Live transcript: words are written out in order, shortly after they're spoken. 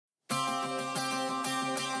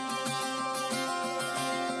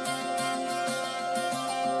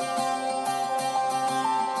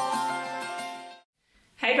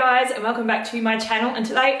guys, and welcome back to my channel. And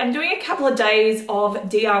today I'm doing a couple of days of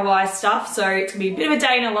DIY stuff. So it's gonna be a bit of a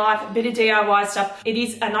day in a life, a bit of DIY stuff. It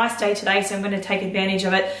is a nice day today, so I'm gonna take advantage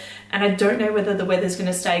of it. And I don't know whether the weather's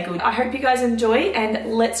gonna stay good. I hope you guys enjoy,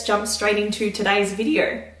 and let's jump straight into today's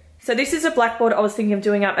video. So this is a blackboard I was thinking of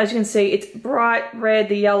doing up. As you can see, it's bright red,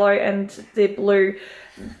 the yellow and the blue.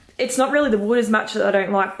 It's not really the wood as much that I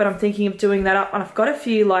don't like, but I'm thinking of doing that up. And I've got a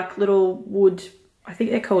few like little wood, I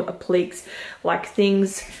think they're called appliques, like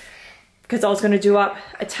things, because I was going to do up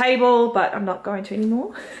a table, but I'm not going to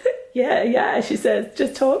anymore. yeah, she says,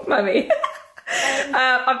 just talk, mummy.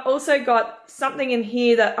 I've also got something in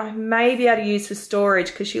here that I may be able to use for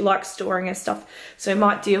storage because she likes storing her stuff, so I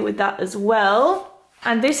might deal with that as well.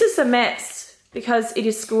 And this is a mess because it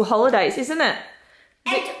is school holidays, isn't it?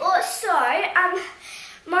 And also,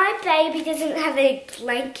 my baby doesn't have a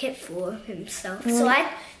blanket for himself, so I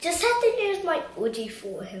just have to use my hoodie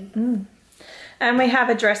for him. And we have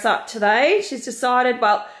a dress up today. She's decided,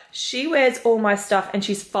 well, she wears all my stuff and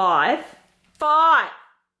she's 5. 5!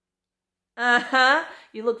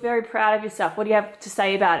 You look very proud of yourself. What do you have to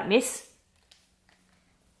say about it, miss?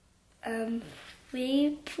 What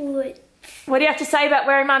do you have to say about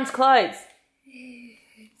wearing mum's clothes?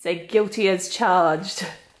 Say guilty as charged.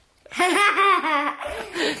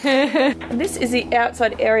 And this is the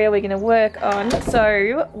outside area we're going to work on.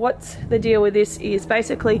 So what's the deal with this is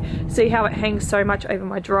basically, see how it hangs so much over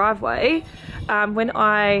my driveway. When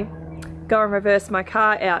I go and reverse my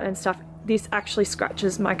car out and stuff, this actually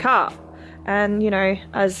scratches my car. And you know,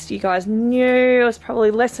 as you guys knew, it was probably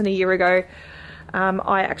less than a year ago,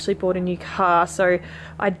 I actually bought a new car, so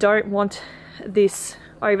I don't want this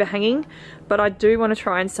overhanging, but I do want to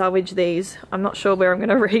try and salvage these. I'm not sure where I'm going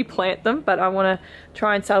to replant them, but I want to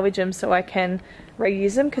try and salvage them so I can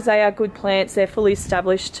reuse them because they are good plants. They're fully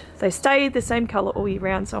established. They stay the same colour all year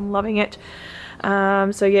round, so I'm loving it.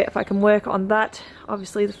 So yeah, if I can work on that.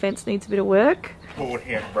 Obviously the fence needs a bit of work. Taught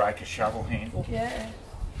how to break a shovel handle. Yeah,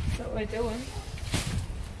 that's what we're doing.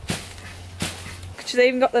 She's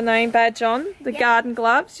even got the name badge on, the garden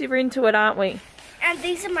gloves. You're into it, aren't we? And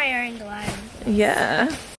these are my own gloves.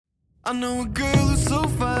 Yeah. I know a girl who's so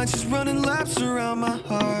fine, she's running laps around my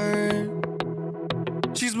heart.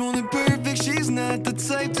 She's more than perfect, she's not the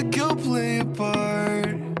type to go play a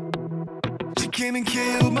part. She came and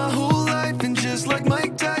killed my whole life, and just like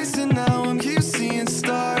Mike Tyson, now I'm here seeing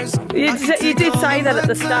stars. You did say that at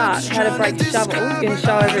the start, how to break the shovel. You're going to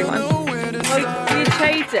show everyone. Well, you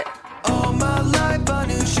cheated it. All my life I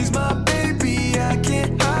knew she's my baby. I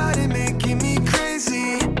can't hide it, making me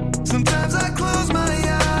crazy. Sometimes I close my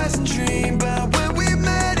eyes and dream about when we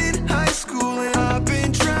met in high school. And I've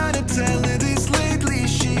been trying to tell her this lately.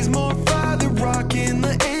 She's more father rock in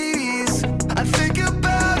the 80s. I think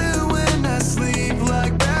about her when I sleep,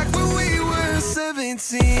 like back when we were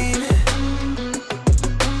 17.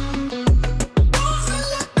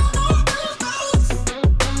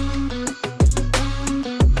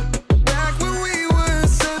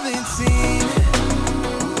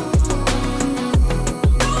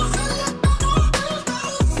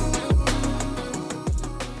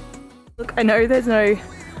 Look, I know there's no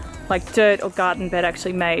like dirt or garden bed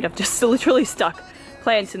actually made. I've just literally stuck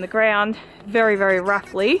plants in the ground very, very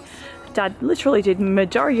roughly. Dad literally did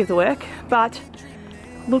majority of the work, but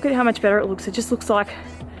look at how much better it looks. It just looks like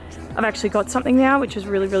I've actually got something now, which is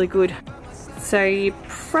really, really good. So you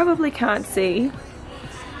probably can't see,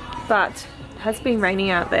 but it has been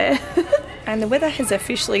raining out there. And the weather has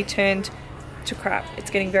officially turned to crap.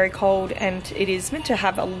 It's getting very cold and it is meant to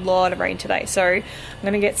have a lot of rain today, so I'm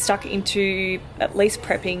going to get stuck into at least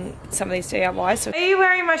prepping some of these DIYs. So, are you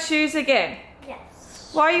wearing my shoes again?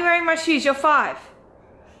 Yes. Why are you wearing my shoes? You're 5.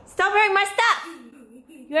 Stop wearing my stuff!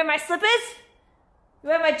 You wear my slippers? You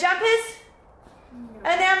wear my jumpers?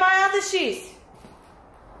 No. And now my other shoes.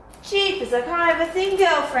 Jeepers, I can't have a thing,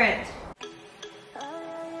 girlfriend.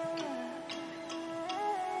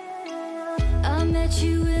 I met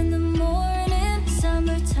you in the morning,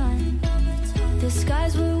 summertime. The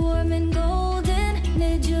skies were warm and golden,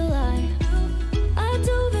 mid-July. I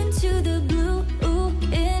dove into the blue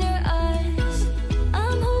in your eyes.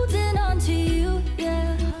 I'm holding on to you,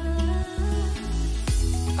 yeah.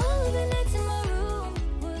 All of the nights in my room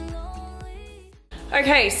were lonely.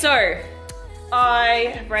 Okay, so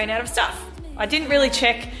I ran out of stuff. I didn't really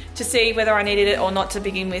check to see whether I needed it or not to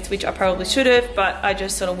begin with, which I probably should have, but I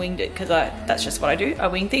just sort of winged it because that's just what I do. I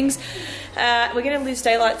wing things. We're going to lose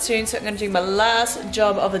daylight soon, so I'm going to do my last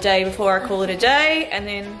job of the day before I call it a day, and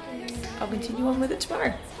then I'll continue on with it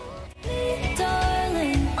tomorrow.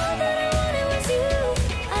 Darling, all that I wanted was you.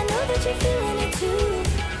 I know that you're feeling it too.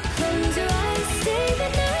 Close your eyes, stay the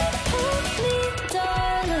night, hold me,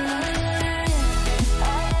 darling.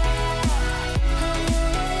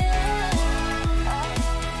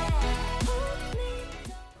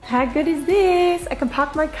 How good is this? I can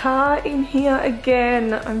park my car in here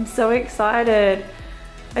again. I'm so excited.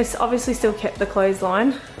 I obviously still kept the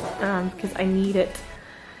clothesline because I need it.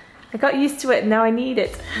 I got used to it, now I need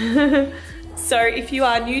it. So if you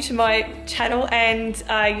are new to my channel and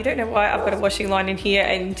you don't know why I've got a washing line in here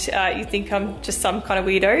and you think I'm just some kind of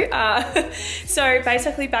weirdo. So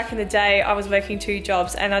basically back in the day I was working 2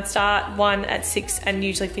 jobs and I'd start one at 6 and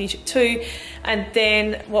usually finish at 2. And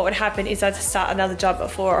then what would happen is I'd start another job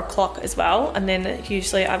at 4 o'clock as well. And then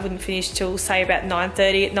usually I wouldn't finish till say about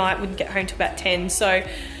 9:30 at night, wouldn't get home till about 10. So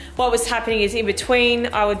what was happening is in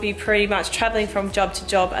between I would be pretty much traveling from job to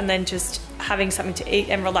job and then just having something to eat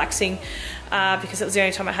and relaxing because it was the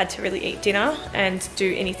only time I had to really eat dinner and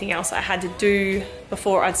do anything else I had to do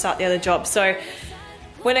before I'd start the other job. So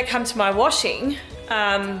when it comes to my washing,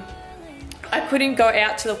 I couldn't go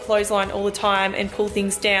out to the clothesline all the time and pull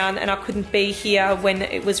things down, and I couldn't be here when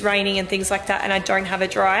it was raining and things like that, and I don't have a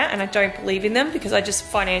dryer and I don't believe in them because I just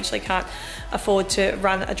financially can't afford to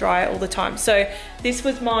run a dryer all the time. So this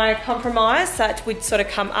was my compromise that we'd sort of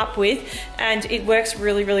come up with, and it works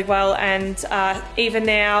really, really well. And even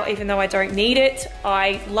now, even though I don't need it,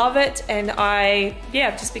 I love it, and I've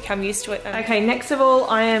just become used to it. Okay, next of all,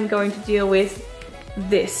 I am going to deal with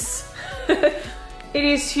this. It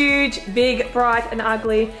is huge, big, bright and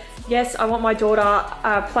ugly. Yes, I want my daughter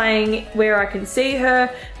playing where I can see her,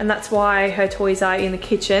 and that's why her toys are in the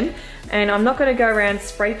kitchen. And I'm not gonna go around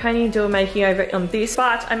spray painting and do a making over on this,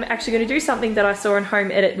 but I'm actually gonna do something that I saw on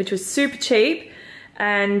Home Edit, which was super cheap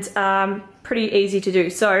and pretty easy to do.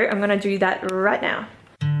 So I'm gonna do that right now.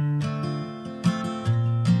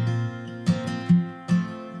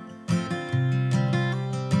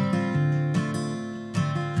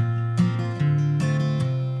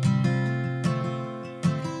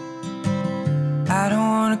 I don't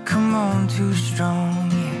wanna come on too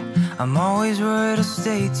strong, yeah. I'm always worried I'll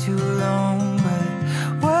stay too long, but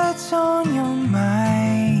what's on your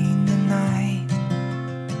mind tonight?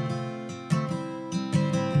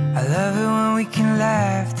 I love it when we can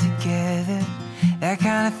laugh together. That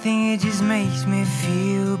kind of thing, it just makes me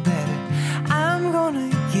feel better. I'm gonna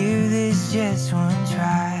give this just one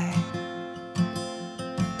try.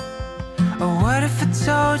 Oh, what if I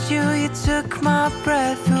told you you took my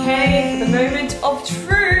breath away? Okay, the moment of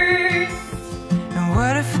truth. And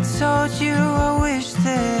what if I told you I wish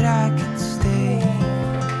that I could stay?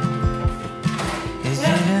 Is it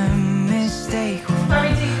a mistake when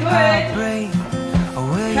I break? Or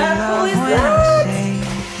will you love when I say?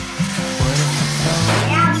 What if I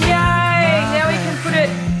told you? Yay! Now we can put it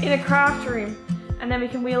in a craft room, and then we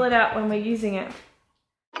can wheel it out when we're using it.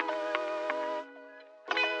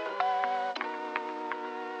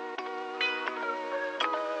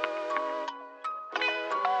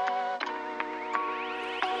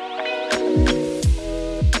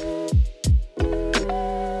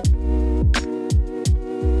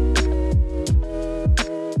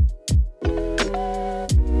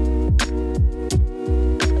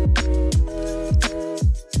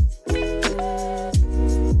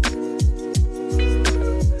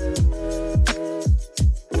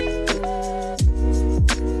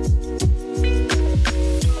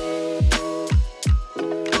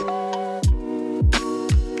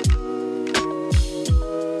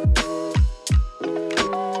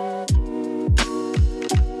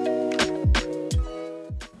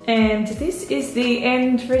 And this is the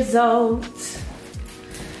end result.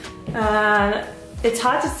 It's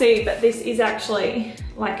hard to see, but this is actually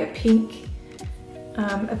like a pink,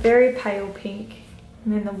 a very pale pink,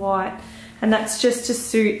 and then the white. And that's just to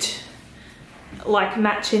suit, like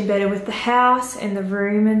match in better with the house and the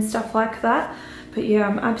room and stuff like that. But yeah,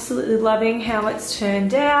 I'm absolutely loving how it's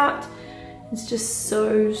turned out. It's just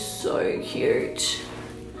so, so cute.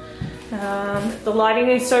 The lighting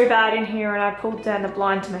is so bad in here, and I pulled down the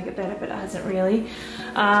blind to make it better, but it hasn't really.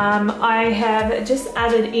 I have just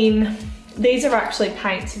added in, these are actually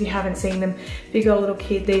paints if you haven't seen them. If you've got a little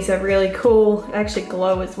kid, these are really cool. They actually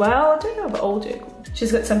glow as well. I don't know if all do.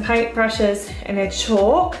 She's got some paint brushes and a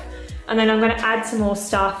chalk. And then I'm going to add some more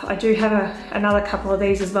stuff. I do have another couple of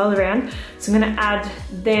these as well around. So I'm going to add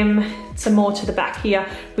them some more to the back here,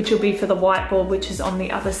 which will be for the whiteboard, which is on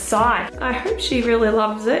the other side. I hope she really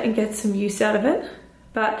loves it and gets some use out of it.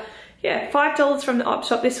 But yeah, $5 from the op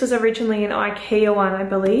shop. This was originally an IKEA one, I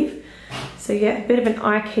believe. So yeah, a bit of an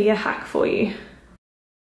IKEA hack for you.